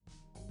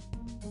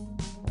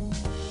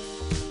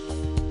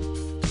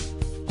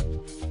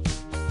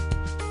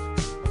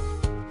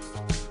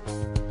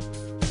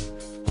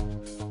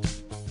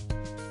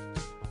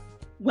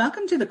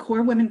Welcome to the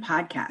Core Women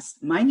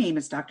Podcast. My name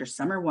is Dr.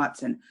 Summer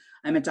Watson.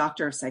 I'm a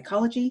doctor of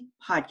psychology,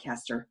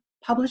 podcaster,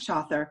 published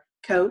author,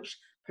 coach,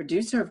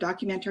 producer of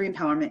documentary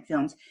empowerment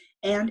films,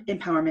 and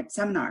empowerment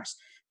seminars.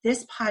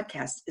 This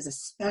podcast is a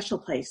special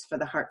place for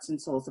the hearts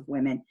and souls of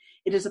women.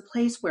 It is a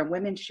place where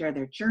women share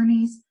their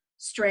journeys,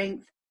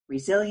 strength,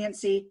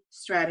 resiliency,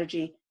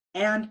 strategy,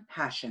 and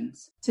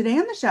passions. Today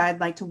on the show, I'd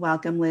like to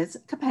welcome Liz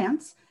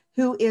Capants,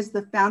 who is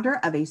the founder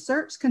of a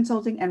search,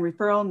 consulting, and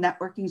referral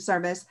networking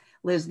service.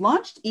 Liz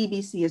launched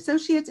EBC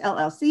Associates,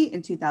 LLC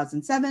in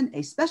 2007,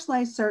 a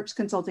specialized search,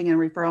 consulting, and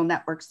referral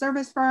network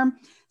service firm.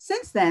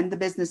 Since then, the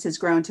business has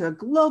grown to a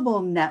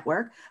global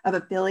network of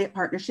affiliate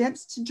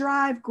partnerships to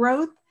drive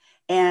growth,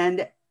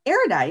 and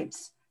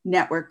Erudites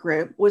Network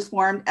Group was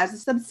formed as a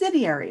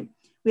subsidiary.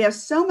 We have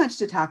so much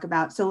to talk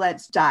about, so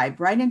let's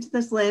dive right into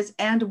this, Liz,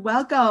 and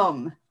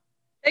welcome.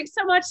 Thanks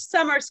so much,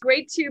 Summer. It's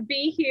great to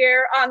be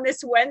here on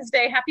this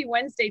Wednesday. Happy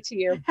Wednesday to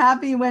you.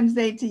 Happy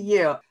Wednesday to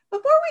you.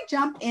 Before we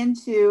jump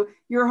into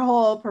your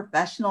whole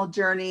professional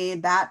journey,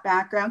 that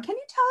background, can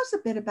you tell us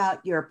a bit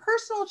about your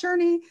personal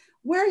journey,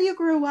 where you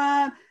grew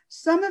up,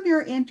 some of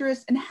your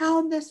interests, and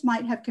how this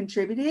might have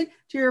contributed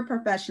to your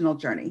professional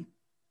journey?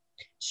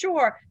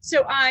 Sure.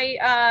 So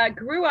I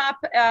grew up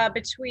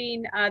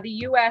between the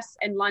US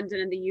and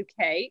London and the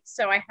UK.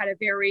 So I had a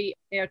very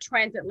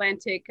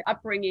transatlantic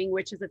upbringing,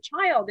 which as a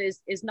child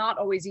is not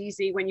always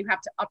easy when you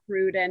have to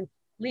uproot and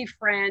leave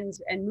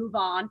friends and move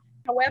on.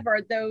 However,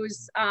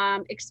 those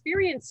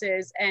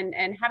experiences and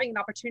having an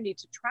opportunity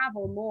to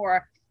travel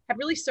more have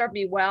really served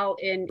me well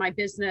in my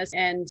business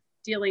and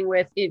dealing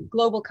with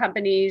global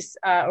companies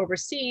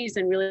overseas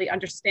and really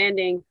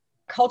understanding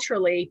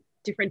culturally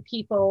different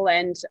people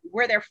and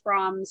where they're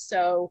from.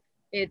 So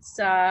it's,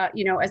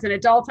 as an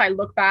adult, I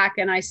look back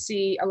and I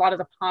see a lot of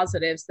the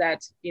positives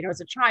that,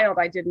 as a child,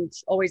 I didn't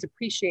always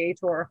appreciate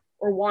or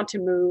want to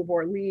move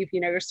or leave,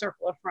 your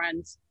circle of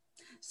friends.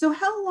 So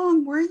how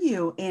long were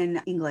you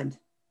in England?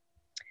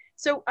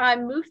 So I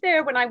moved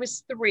there when I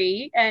was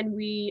 3 and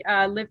we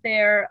lived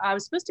there. I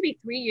was supposed to be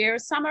 3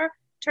 years, Summer,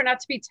 turned out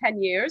to be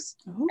 10 years.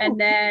 Ooh. And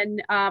then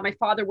my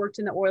father worked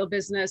in the oil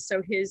business.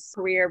 So his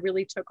career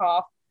really took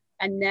off.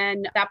 And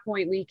then at that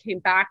point, we came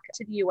back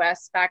to the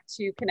US, back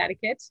to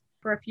Connecticut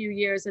for a few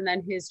years. And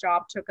then his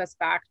job took us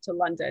back to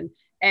London.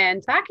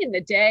 And back in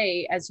the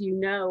day, as you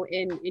know,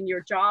 in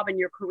your job and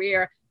your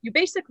career, you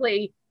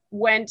basically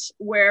went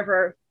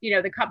wherever,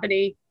 the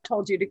company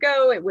told you to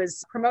go. It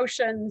was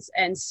promotions.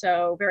 And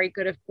so very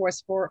good, of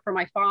course, for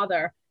my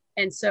father.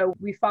 And so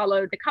we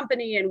followed the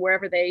company, and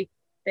wherever the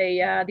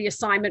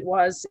assignment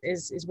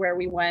is where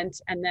we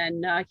went. And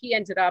then he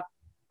ended up,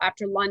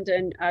 after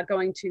London,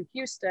 going to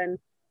Houston,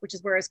 which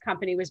is where his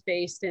company was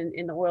based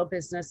in the oil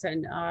business,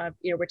 and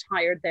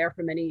retired there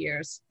for many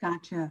years.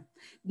 Gotcha.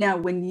 Now,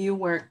 when you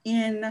were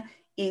in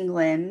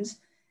England,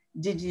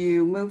 did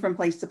you move from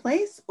place to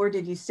place, or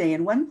did you stay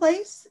in one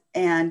place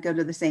and go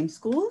to the same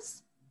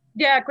schools?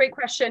 Yeah, great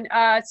question.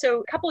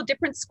 So a couple of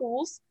different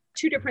schools,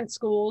 2 different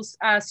schools,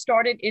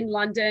 started in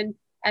London,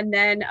 and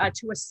then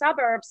to a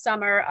suburb,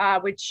 Summer,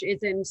 which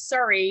is in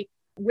Surrey,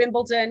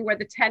 Wimbledon, where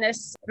the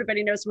tennis,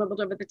 everybody knows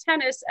Wimbledon with the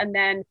tennis, and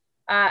then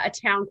a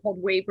town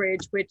called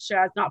Weybridge, which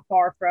is not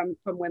far from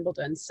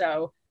Wimbledon.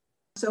 So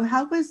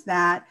how was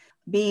that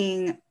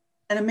being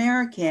an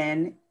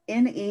American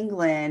in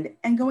England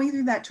and going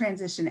through that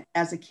transition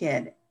as a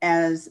kid,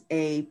 as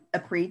a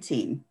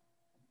preteen?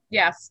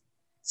 Yes.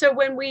 So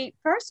when we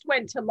first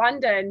went to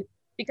London,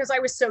 because I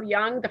was so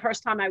young, the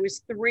first time I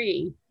was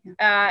 3,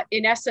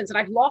 in essence, and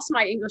I've lost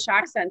my English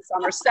accent,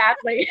 Summer,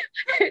 sadly.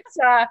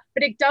 But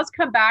it does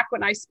come back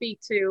when I speak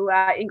to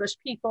English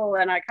people,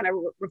 and I kind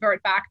of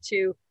revert back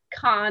to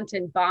Kant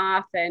and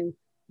Bath and,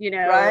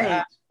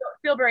 right.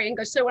 Feel very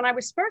English. So when I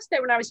was first there,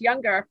 when I was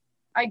younger,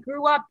 I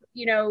grew up,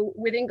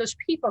 with English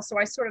people. So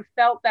I sort of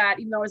felt that,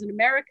 even though I was an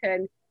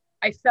American,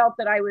 I felt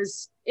that I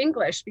was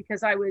English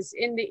because I was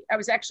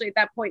actually at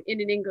that point in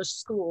an English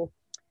school.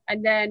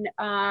 And then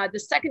the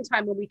second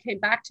time when we came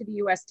back to the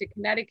US, to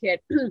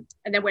Connecticut,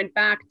 and then went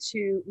back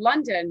to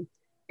London,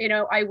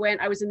 I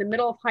was in the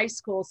middle of high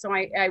school. So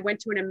I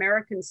went to an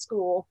American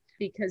school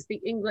because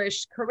the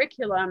English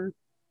curriculum,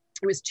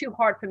 it was too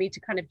hard for me to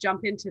kind of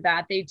jump into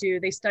that.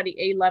 They study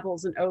A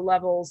levels and O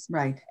levels.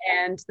 Right.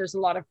 And there's a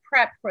lot of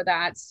prep for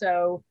that.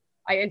 So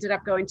I ended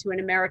up going to an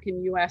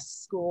American US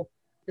school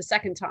the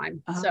second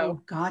time. Oh,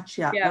 so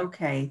gotcha. Yeah.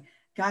 Okay.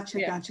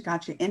 Gotcha. Yeah.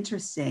 Gotcha.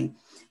 Interesting.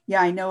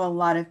 Yeah. I know a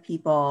lot of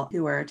people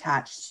who are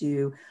attached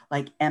to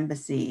like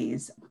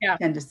embassies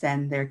tend to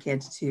send their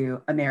kids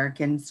to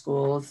American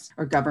schools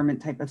or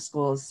government type of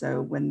schools.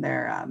 So when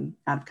they're out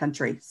of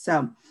country.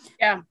 So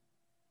yeah.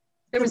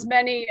 There was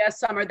many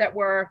Summer that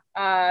were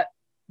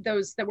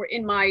those that were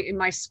in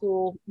my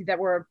school that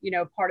were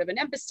part of an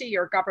embassy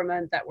or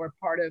government that were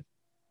part of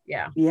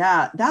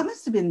Yeah, that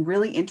must have been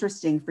really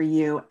interesting for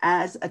you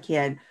as a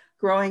kid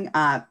growing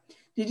up.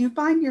 Did you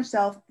find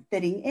yourself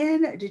fitting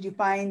in? Did you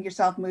find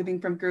yourself moving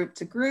from group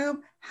to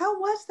group? How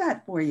was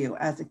that for you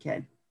as a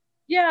kid?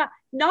 Yeah,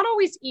 not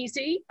always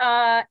easy,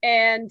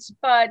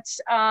 but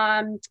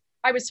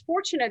I was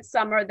fortunate,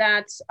 Summer,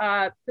 that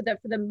for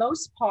the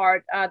most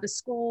part, the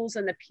schools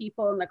and the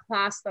people in the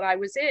class that I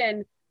was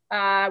in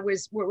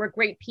were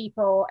great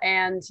people,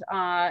 and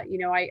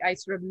I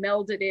sort of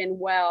melded in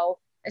well.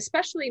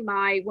 Especially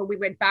when we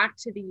went back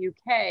to the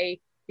UK,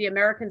 the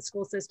American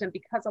school system,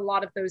 because a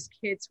lot of those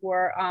kids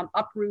were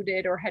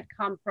uprooted or had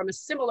come from a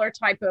similar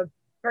type of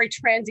very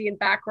transient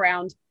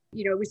background.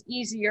 It was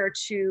easier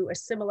to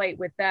assimilate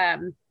with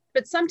them,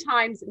 but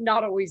sometimes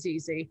not always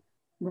easy.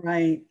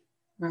 Right,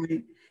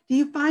 right. Do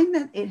you find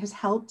that it has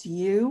helped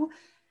you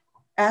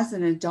as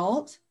an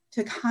adult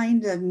to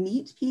kind of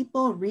meet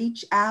people,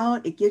 reach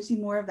out? It gives you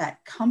more of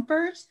that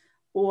comfort,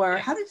 or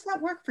how does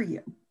that work for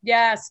you?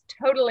 Yes,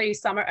 totally,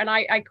 Summer. And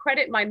I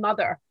credit my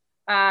mother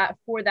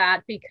for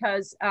that,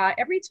 because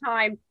every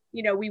time,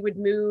 we would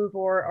move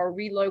or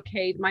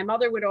relocate, my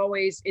mother would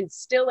always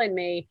instill in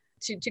me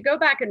to go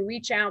back and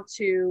reach out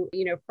to,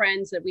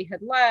 friends that we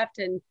had left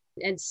and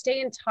stay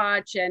in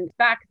touch. And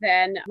back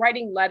then,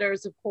 writing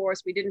letters, of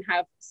course, we didn't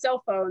have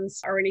cell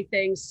phones or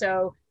anything.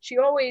 So she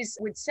always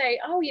would say,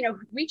 oh,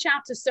 reach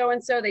out to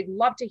so-and-so. They'd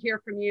love to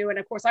hear from you. And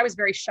of course, I was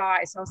very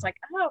shy. So I was like,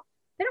 oh,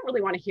 they don't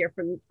really want to hear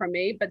from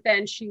me. But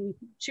then she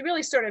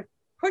really sort of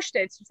pushed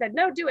it. She said,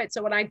 no, do it.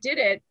 So when I did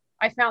it,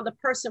 I found the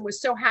person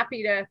was so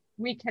happy to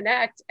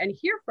reconnect and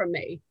hear from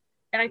me.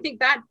 And I think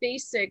that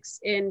basics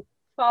in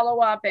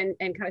follow up and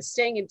kind of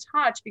staying in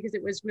touch, because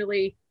it was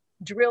really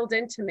drilled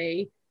into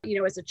me,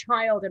 as a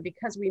child, and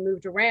because we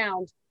moved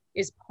around,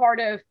 is part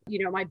of,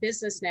 my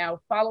business now,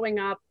 following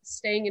up,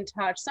 staying in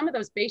touch, some of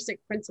those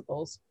basic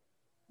principles.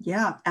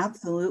 Yeah,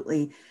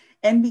 absolutely.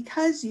 And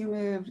because you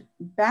moved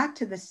back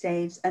to the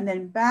States and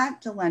then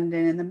back to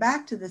London and then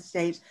back to the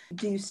States,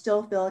 do you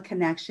still feel a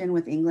connection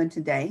with England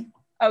today?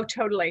 Oh,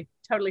 totally,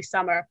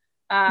 Summer.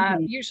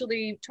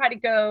 Usually try to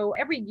go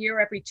every year,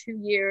 every 2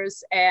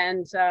 years.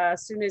 And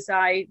as soon as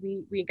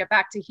we get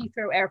back to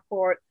Heathrow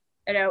Airport,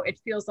 it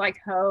feels like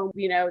home.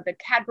 The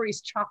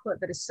Cadbury's chocolate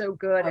that is so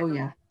good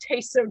and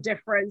tastes so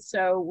different.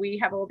 So we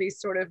have all these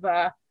sort of,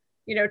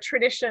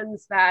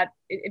 traditions that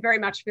it very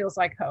much feels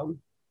like home.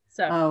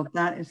 So. Oh,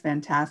 that is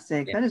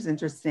fantastic. Yeah. That is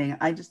interesting.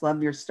 I just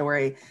love your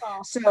story. Oh.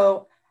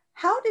 So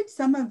how did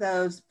some of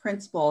those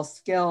principles,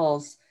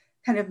 skills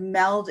kind of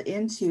meld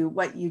into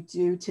what you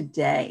do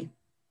today?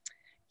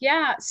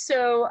 Yeah.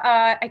 So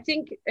I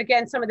think,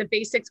 again, some of the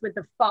basics with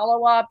the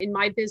follow-up in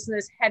my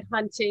business,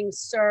 headhunting,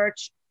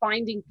 search,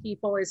 finding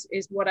people is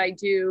what I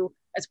do,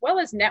 as well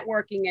as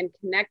networking and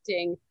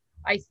connecting.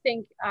 I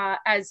think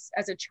as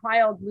a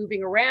child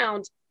moving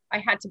around, I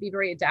had to be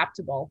very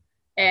adaptable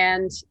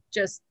and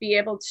just be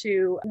able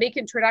to make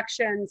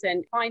introductions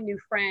and find new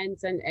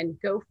friends and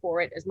go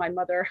for it, as my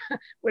mother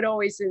would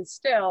always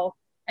instill.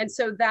 And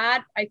so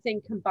that, I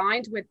think,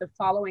 combined with the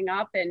following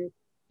up and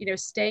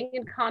staying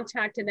in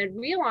contact, and then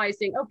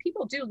realizing, oh,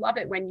 people do love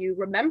it when you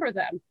remember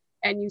them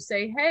and you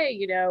say,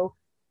 hey,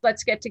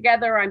 let's get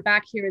together. I'm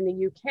back here in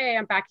the UK.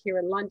 I'm back here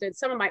in London.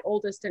 Some of my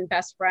oldest and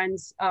best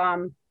friends,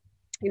 are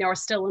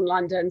still in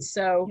London.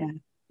 So,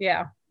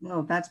 yeah.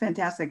 Oh, that's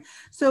fantastic.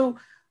 So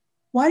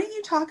why don't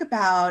you talk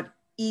about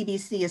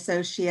EBC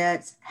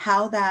Associates,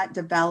 how that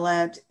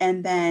developed,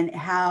 and then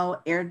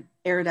how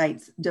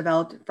Erudites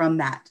developed from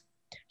that?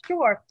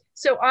 Sure.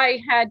 So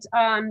I had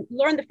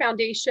learned the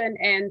foundation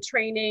and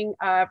training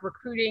of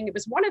recruiting. It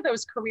was one of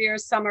those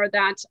careers, Summer,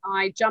 that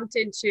I jumped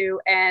into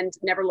and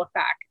never looked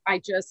back. I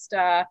just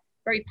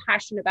very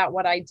passionate about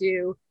what I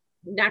do.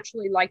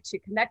 Naturally like to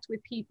connect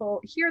with people,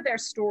 hear their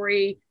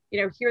story,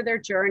 hear their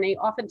journey.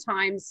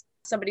 Oftentimes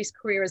somebody's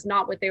career is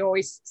not what they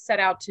always set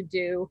out to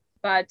do,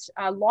 but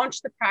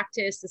launched the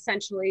practice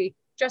essentially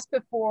just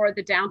before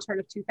the downturn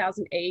of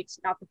 2008,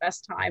 not the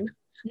best time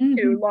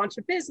to launch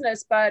a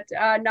business, but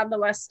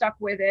nonetheless stuck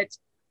with it.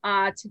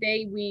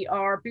 Today, we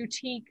are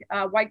boutique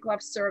white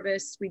glove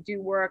service. We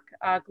do work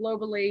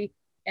globally.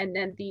 And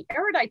then the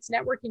Erudites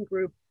networking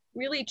group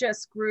really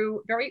just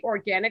grew very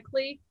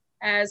organically.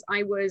 As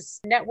I was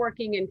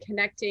networking and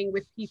connecting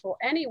with people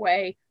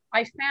anyway,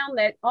 I found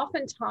that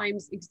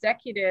oftentimes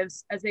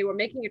executives, as they were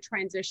making a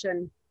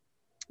transition,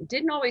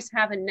 didn't always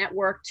have a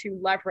network to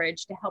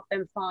leverage to help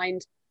them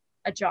find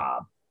a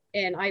job.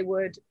 And I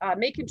would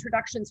make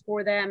introductions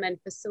for them and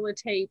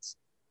facilitate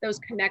those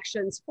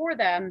connections for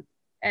them.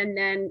 And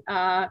then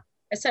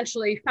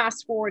essentially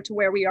fast forward to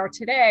where we are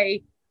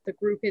today. The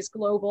group is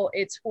global.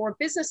 It's for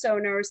business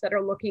owners that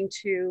are looking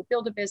to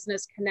build a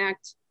business,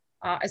 connect,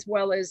 as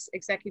well as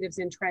executives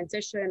in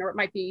transition, or it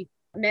might be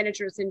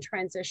managers in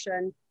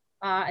transition.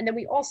 And then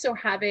we also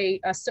have a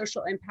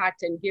social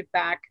impact and give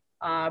back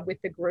with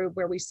the group,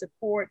 where we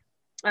support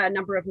a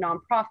number of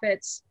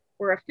nonprofits.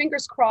 We're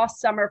fingers crossed,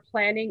 Summer,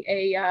 planning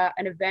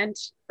an event,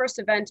 first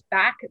event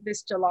back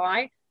this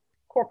July,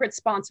 corporate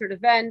sponsored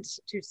event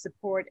to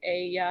support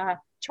a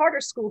charter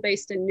school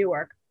based in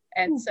Newark.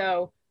 And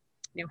so,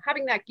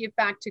 having that give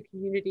back to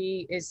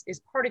community is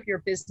part of your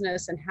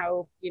business and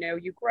how,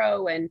 you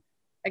grow. And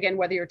again,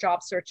 whether you're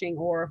job searching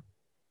or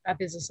a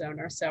business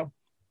owner. So.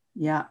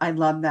 Yeah, I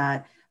love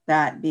that.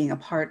 that being a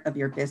part of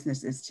your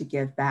business is to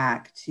give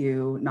back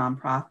to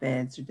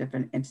nonprofits or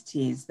different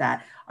entities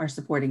that are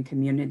supporting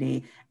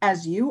community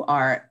as you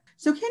are.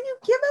 So can you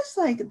give us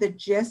like the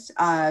gist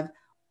of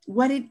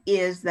what it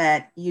is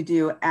that you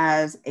do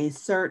as a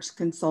search,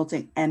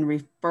 consulting, and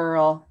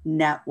referral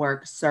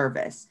network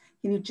service?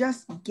 Can you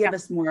just give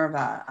us more of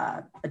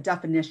a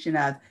definition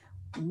of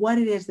what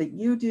it is that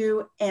you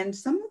do and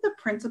some of the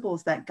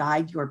principles that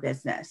guide your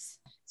business?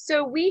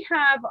 So we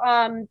have,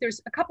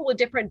 there's a couple of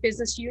different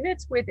business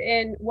units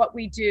within what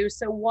we do.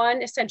 So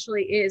one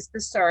essentially is the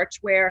search,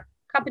 where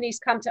companies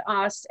come to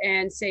us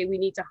and say, we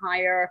need to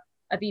hire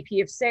a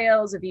VP of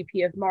sales, a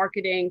VP of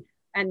marketing,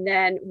 and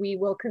then we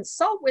will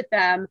consult with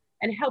them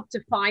and help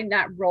define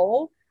that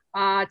role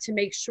to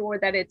make sure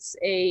that it's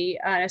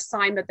an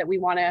assignment that we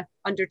want to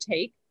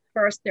undertake.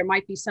 First, there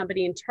might be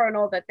somebody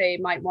internal that they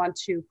might want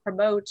to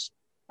promote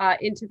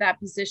into that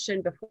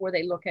position before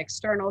they look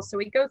external. So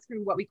we go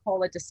through what we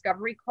call a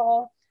discovery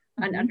call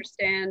and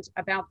understand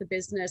about the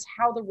business,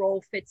 how the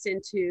role fits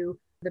into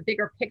the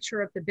bigger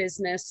picture of the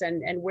business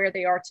and where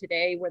they are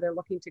today, where they're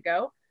looking to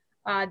go.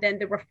 Then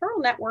the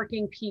referral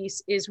networking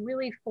piece is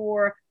really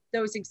for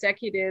those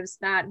executives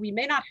that we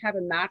may not have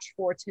a match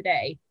for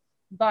today,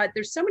 but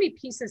there's so many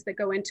pieces that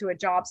go into a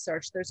job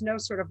search. There's no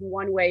sort of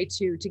one way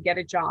to get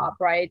a job,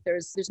 right?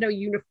 There's no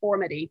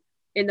uniformity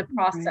in the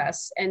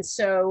process. And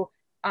so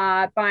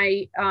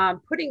by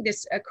putting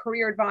this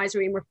career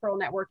advisory and referral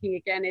networking,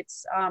 again,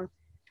 it's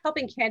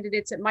helping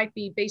candidates. It might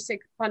be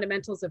basic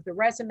fundamentals of the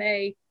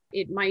resume.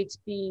 It might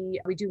be,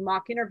 we do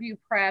mock interview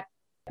prep.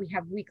 We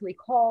have weekly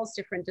calls,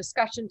 different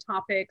discussion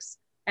topics,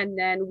 and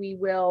then we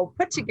will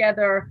put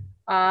together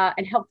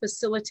and help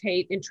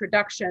facilitate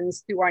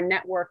introductions through our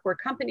network where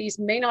companies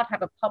may not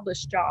have a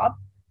published job,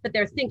 but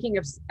they're thinking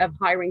of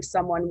hiring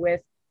someone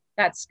with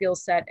that skill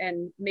set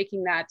and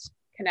making that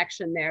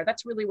connection there.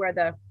 That's really where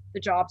the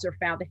jobs are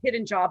found, the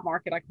hidden job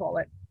market, I call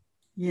it.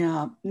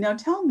 Yeah. Now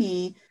tell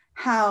me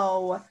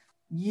how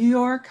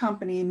your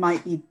company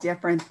might be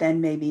different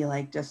than maybe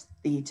like just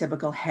the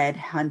typical head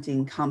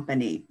hunting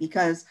company,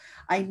 because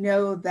I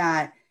know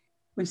that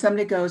when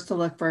somebody goes to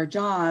look for a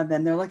job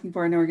and they're looking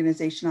for an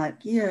organization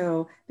like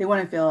you, they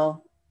want to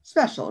feel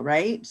special,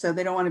 right? So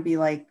they don't want to be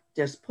like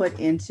just put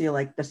into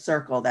like the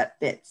circle that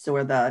fits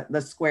or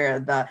the square,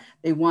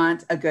 they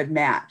want a good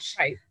match.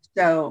 Right.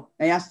 So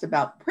I asked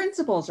about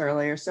principles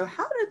earlier. So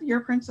how do your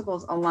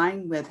principles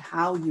align with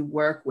how you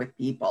work with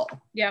people?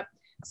 Yep.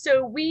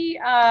 So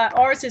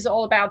ours is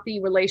all about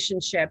the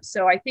relationship.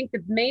 So I think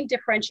the main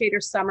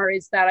differentiator, Summer,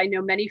 is that I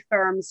know many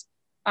firms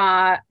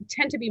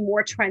tend to be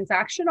more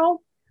transactional.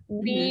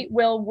 We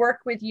will work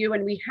with you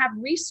and we have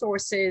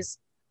resources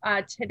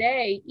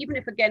today, even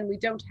if, again, we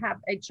don't have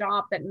a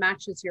job that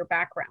matches your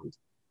background.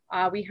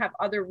 We have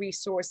other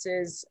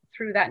resources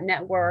through that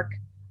network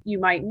you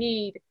might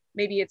need.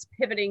 Maybe it's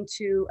pivoting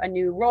to a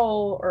new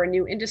role or a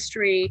new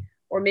industry,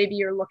 or maybe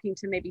you're looking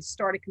to maybe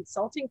start a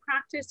consulting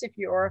practice if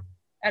you're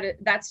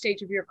at that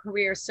stage of your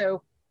career.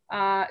 So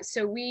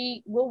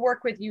we will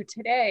work with you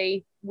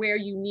today where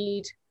you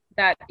need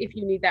that, if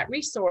you need that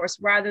resource,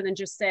 rather than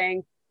just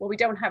saying, well, we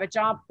don't have a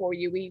job for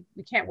you. We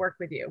can't work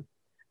with you.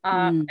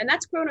 And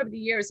that's grown over the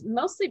years,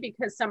 mostly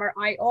because, Summer,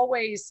 I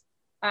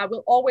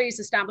will always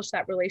establish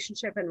that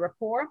relationship and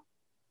rapport.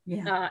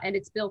 Yeah. And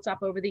it's built up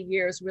over the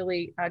years,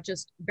 really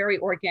just very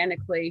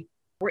organically.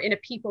 We're in a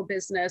people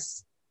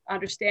business,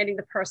 understanding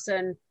the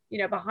person,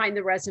 behind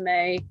the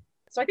resume.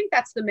 So I think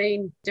that's the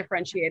main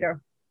differentiator.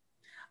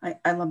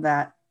 I love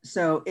that.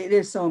 So it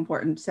is so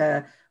important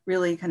to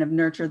really kind of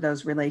nurture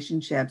those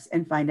relationships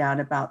and find out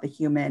about the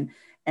human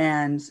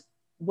and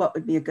what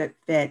would be a good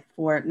fit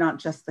for not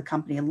just the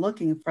company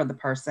looking for the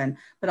person,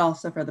 but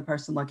also for the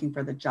person looking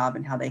for the job,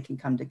 and how they can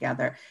come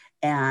together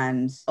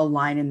and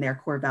align in their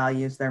core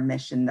values, their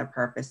mission, their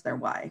purpose, their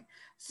why.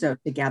 So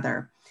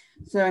together.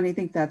 So, and I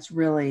think that's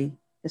really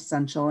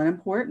essential and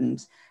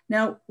important.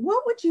 Now,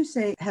 what would you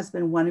say has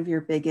been one of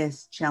your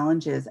biggest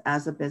challenges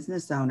as a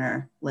business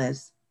owner,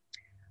 Liz?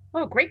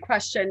 Oh, great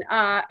question.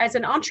 As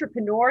an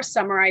entrepreneur,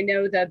 Summer, I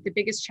know that the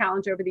biggest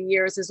challenge over the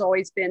years has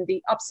always been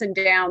the ups and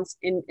downs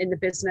in the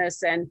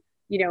business, and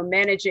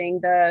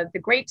managing the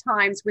great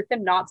times with the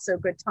not so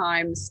good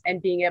times,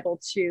 and being able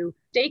to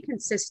stay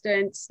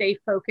consistent, stay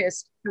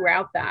focused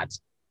throughout that.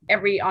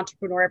 Every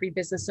entrepreneur, every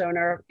business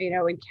owner,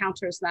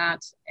 encounters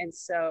that, and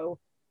so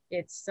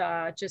it's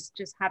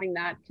just having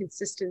that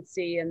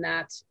consistency and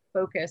that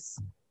focus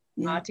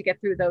to get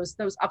through those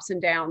ups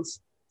and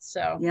downs.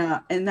 So yeah,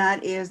 and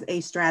that is a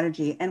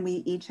strategy, and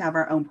we each have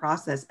our own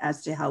process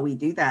as to how we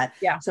do that.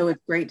 Yeah. So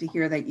it's great to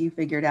hear that you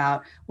figured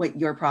out what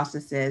your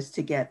process is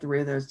to get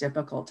through those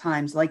difficult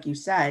times. Like you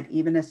said,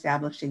 even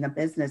establishing a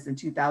business in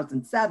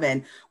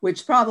 2007,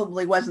 which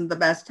probably wasn't the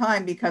best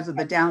time because of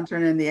the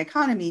downturn in the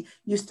economy,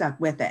 you stuck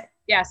with it.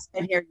 Yes.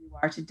 And here you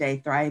are today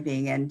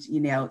thriving, and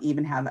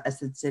even have a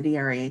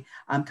subsidiary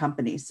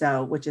company.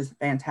 So, which is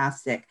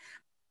fantastic.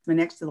 My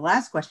next to the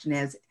last question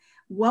is,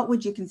 what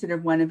would you consider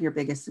one of your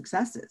biggest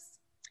successes?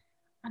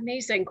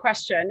 Amazing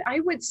question. I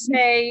would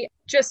say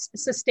just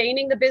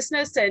sustaining the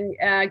business and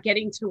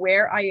getting to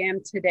where I am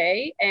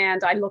today.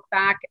 And I look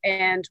back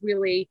and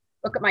really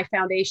look at my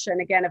foundation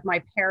again of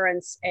my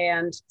parents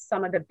and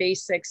some of the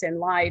basics in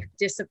life,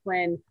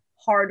 discipline,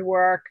 hard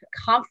work,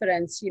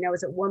 confidence,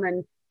 as a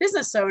woman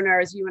business owner,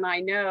 as you and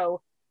I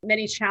know,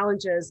 many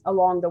challenges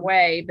along the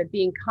way, but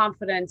being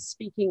confident,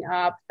 speaking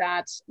up,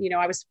 that,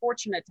 I was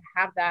fortunate to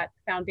have that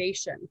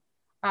foundation.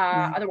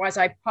 Otherwise,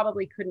 I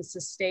probably couldn't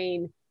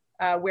sustain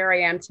where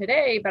I am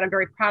today, but I'm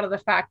very proud of the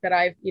fact that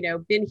I've,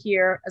 been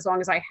here as long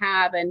as I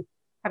have and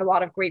have a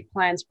lot of great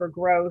plans for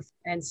growth.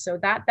 And so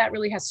that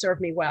really has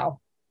served me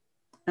well.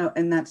 Oh,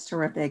 and that's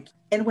terrific.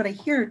 And what I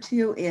hear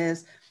too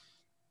is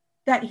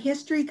that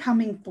history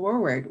coming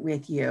forward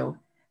with you,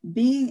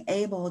 being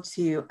able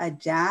to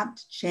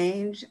adapt,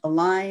 change,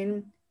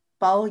 align,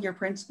 follow your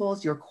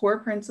principles, your core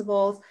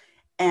principles,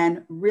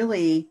 and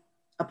really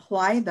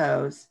apply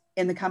those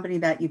in the company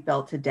that you've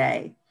built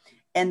today.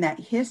 And that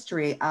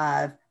history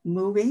of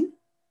moving,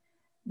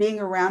 being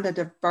around a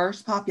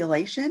diverse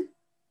population,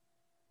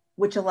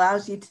 which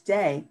allows you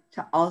today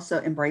to also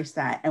embrace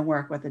that and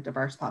work with a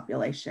diverse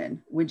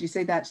population. Would you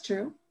say that's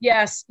true?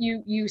 Yes,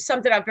 you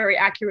summed it up very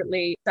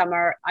accurately,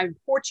 Summer. I'm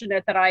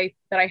fortunate that I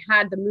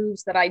had the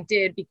moves that I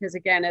did, because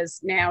again, as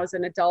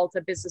an adult,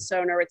 a business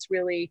owner, it's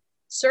really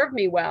served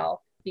me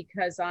well,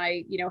 because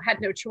I,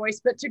 had no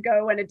choice but to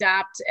go and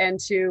adapt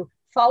and to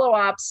follow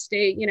up,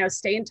 stay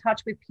in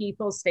touch with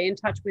people, stay in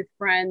touch with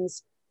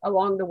friends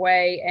along the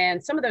way.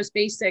 And some of those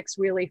basics,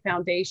 really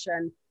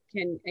foundation,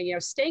 can,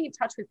 staying in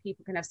touch with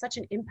people can have such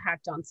an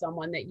impact on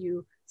someone that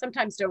you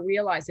sometimes don't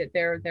realize it.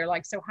 They're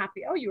like so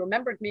happy. Oh, you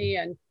remembered me,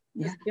 and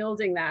just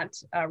building that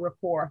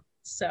rapport.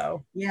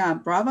 So yeah,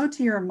 bravo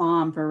to your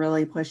mom for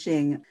really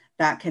pushing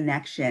that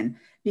connection,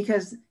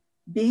 because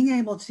being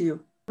able to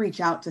reach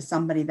out to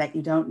somebody that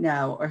you don't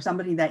know or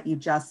somebody that you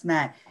just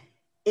met,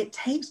 it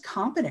takes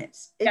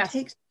confidence, it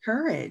takes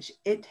courage,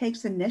 it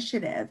takes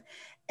initiative.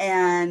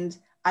 And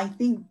I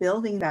think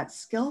building that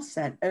skill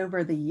set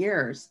over the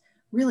years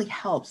really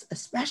helps,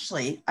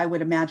 especially, I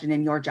would imagine,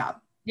 in your job.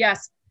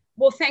 Yes.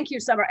 Well, thank you,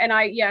 Summer. And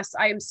I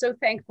am so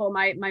thankful.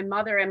 My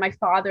mother and my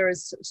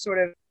father's sort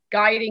of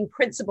guiding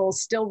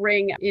principles still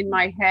ring in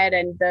my head.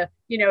 And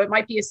it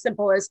might be as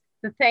simple as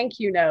the thank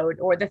you note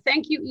or the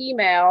thank you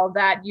email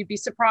that you'd be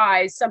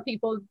surprised. Some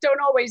people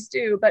don't always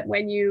do, but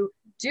when you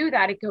do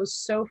that, it goes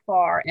so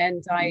far.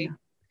 And I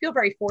feel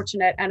very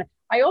fortunate. And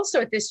I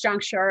also, at this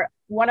juncture,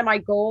 one of my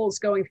goals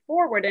going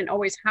forward, and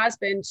always has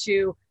been,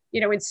 to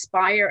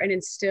inspire and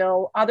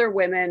instill other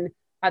women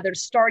that are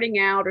starting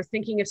out or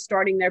thinking of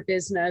starting their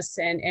business,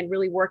 and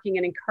really working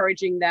and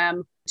encouraging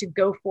them to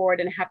go forward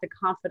and have the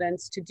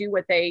confidence to do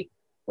what they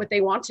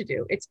want to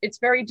do. It's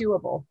very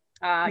doable.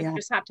 You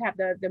just have to have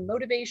the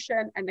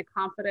motivation and the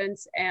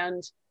confidence,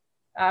 and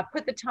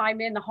put the time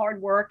in, the hard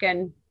work,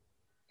 and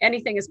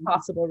anything is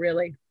possible,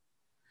 really.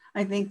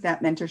 I think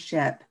that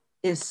mentorship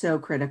is so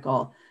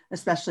critical,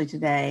 especially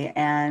today.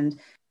 And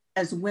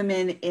as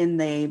women in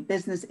the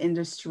business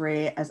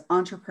industry, as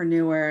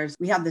entrepreneurs,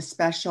 we have this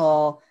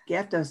special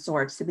gift of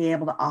sorts to be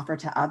able to offer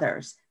to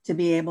others, to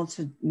be able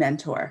to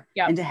mentor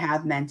and to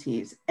have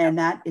mentees. And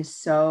that is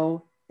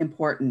so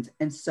important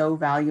and so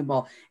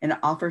valuable, and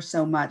offers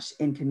so much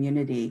in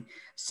community.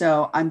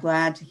 So I'm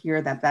glad to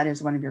hear that that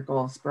is one of your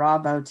goals.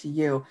 Bravo to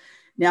you.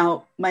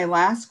 Now, my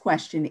last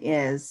question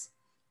is,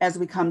 as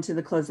we come to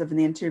the close of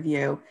the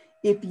interview,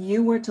 if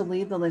you were to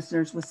leave the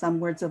listeners with some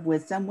words of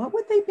wisdom, what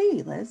would they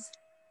be, Liz?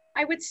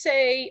 I would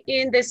say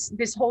in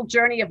this whole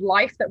journey of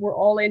life that we're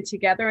all in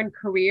together in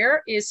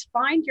career, is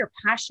find your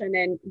passion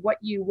and what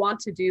you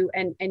want to do,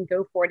 and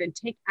go for it and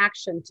take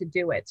action to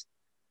do it.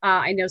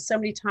 I know so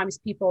many times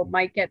people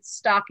might get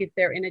stuck if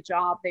they're in a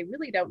job they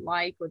really don't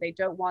like or they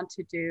don't want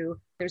to do.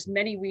 There's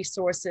many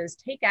resources.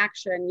 Take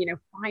action,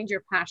 find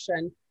your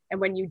passion. And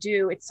when you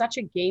do, it's such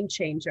a game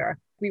changer.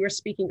 We were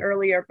speaking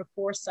earlier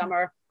before,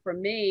 Summer. For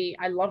me,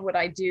 I love what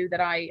I do, that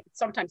it's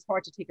sometimes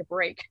hard to take a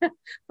break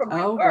from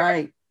my work.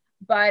 Right.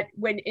 But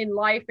when in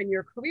life and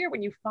your career,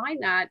 when you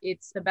find that,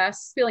 it's the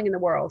best feeling in the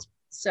world.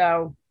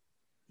 So.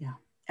 Yeah,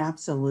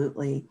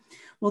 absolutely.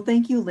 Well,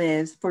 thank you,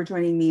 Liz, for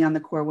joining me on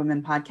the Core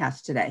Women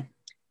podcast today.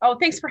 Oh,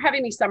 thanks for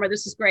having me, Summer.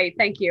 This is great.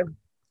 Thank you.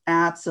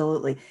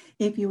 Absolutely.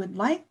 If you would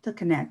like to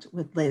connect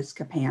with Liz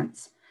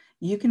Capants,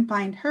 you can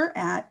find her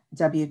at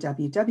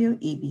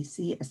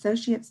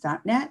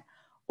www.ebcassociates.net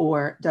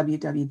or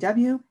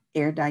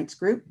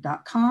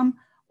www.airditesgroup.com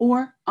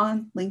or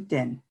on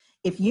LinkedIn.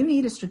 If you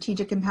need a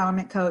strategic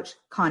empowerment coach,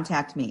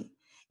 contact me.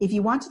 If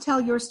you want to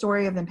tell your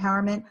story of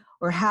empowerment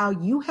or how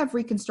you have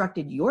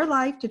reconstructed your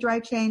life to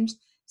drive change,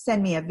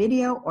 send me a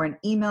video or an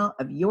email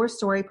of your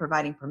story,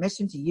 providing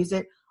permission to use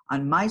it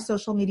on my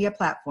social media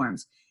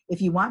platforms.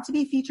 If you want to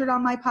be featured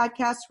on my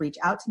podcast, reach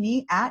out to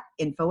me at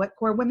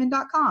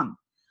info@corewomen.com.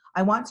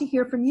 I want to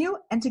hear from you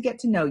and to get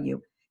to know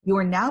you. You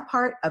are now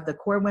part of the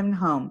Core Women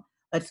home.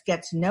 Let's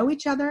get to know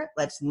each other.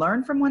 Let's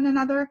learn from one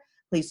another.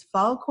 Please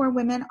follow Core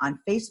Women on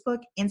Facebook,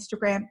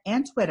 Instagram,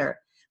 and Twitter.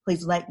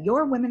 Please let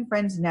your women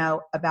friends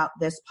know about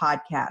this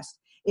podcast.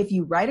 If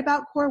you write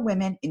about core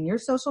women in your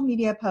social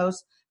media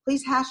posts,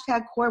 please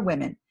hashtag core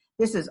women.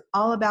 This is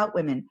all about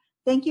women.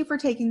 Thank you for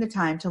taking the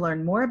time to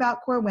learn more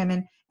about core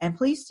women, and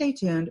please stay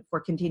tuned for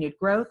continued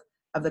growth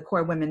of the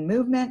core women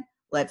movement.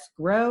 Let's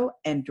grow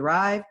and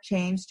drive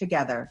change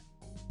together.